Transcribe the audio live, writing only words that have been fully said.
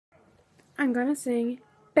I'm gonna sing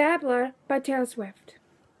Bad Blood by Taylor Swift.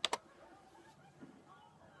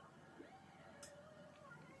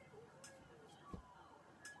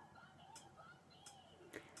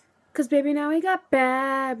 Cause baby, now we got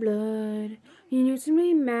bad blood. You used to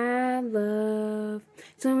be mad love.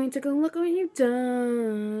 So we took a look at what you've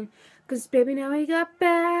done. Cause baby, now we got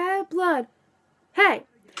bad blood. Hey,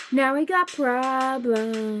 now we got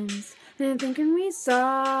problems. And thinking we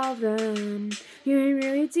solve them. You're in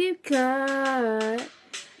really deep cut.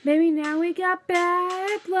 Baby, now we got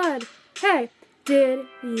bad blood. Hey, did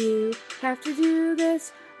you have to do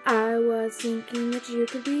this? I was thinking that you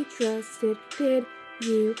could be trusted. Did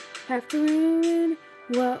you have to ruin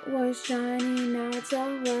what was shiny? Now it's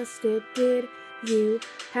all rusted. Did you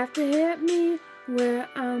have to hit me where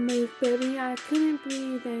I'm weak? Baby, I couldn't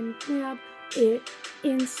breathe and rub it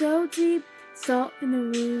in so deep. Salt in the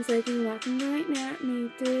wounds like you're laughing right at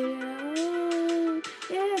me. Oh,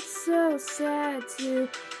 it's so sad to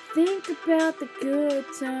think about the good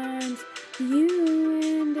times, you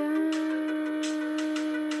and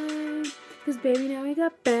I. Cause baby, now we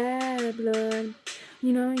got bad blood.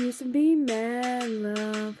 You know, I used to be mad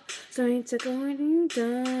love. So you took away what you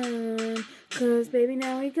done. Cause baby,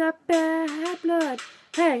 now we got bad blood.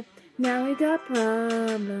 Hey, now we got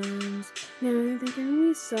problems. Now I'm thinking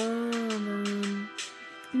we solve them.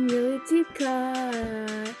 Really deep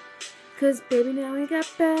cut. Cause baby, now we got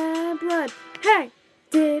bad blood. Hey,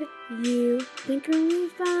 did you think we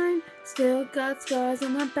fine? Still got scars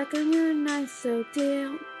on the back of your knife. So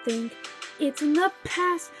don't think it's in the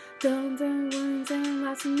past. Don't think wounds ain't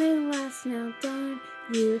last and they last now. Don't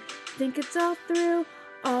you think it's all through?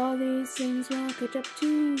 All these things will catch up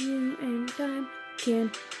to you in time.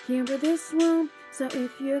 Can't handle this one. So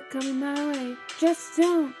if you're coming my way, just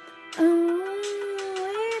don't. Oh,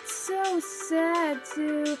 it's so sad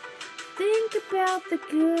to think about the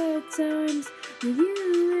good times, you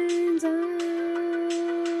and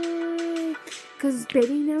I. Cause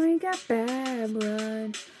baby, now we got bad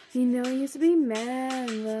blood. You know I used to be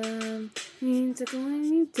mad love. You took away when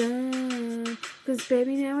you done. Cause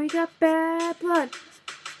baby, now we got bad blood.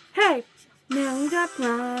 Hey, now we got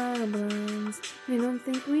problems. I don't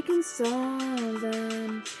think we can solve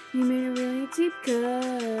them. You made a really deep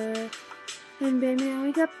cut. And baby, now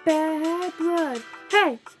we got bad blood.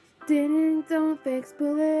 Hey, don't fix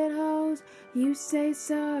bullet holes. You say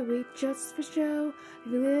sorry just for show.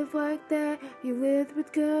 If you live like that, you live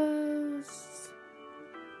with ghosts.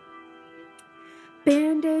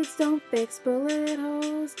 Band-aids don't fix bullet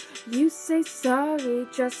holes. You say sorry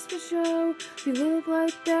just for show. If you live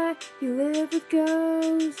like that, you live with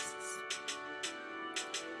ghosts.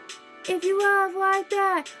 If you love like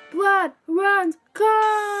that, blood runs cold.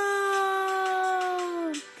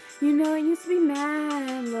 You know it used to be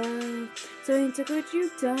mad love. So you took what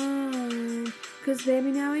you've done. Cause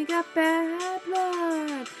baby, now we got bad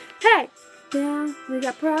blood. Hey! Now we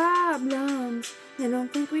got problems. I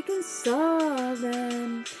don't think we can solve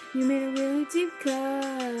them. You made a really deep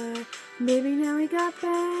cut. Baby, now we got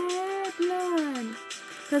bad blood.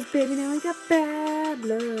 Cause baby, now we got bad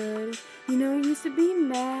blood. You know it used to be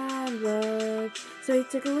mad love. So you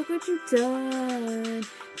took a look what you've done.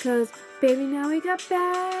 Cause baby, now we got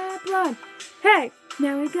bad blood. Hey!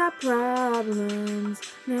 Now we got problems.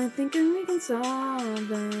 Now I'm thinking we can solve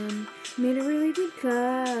them. Made a really deep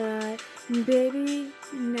cut. Baby,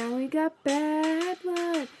 now we got bad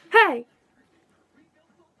blood. Hey!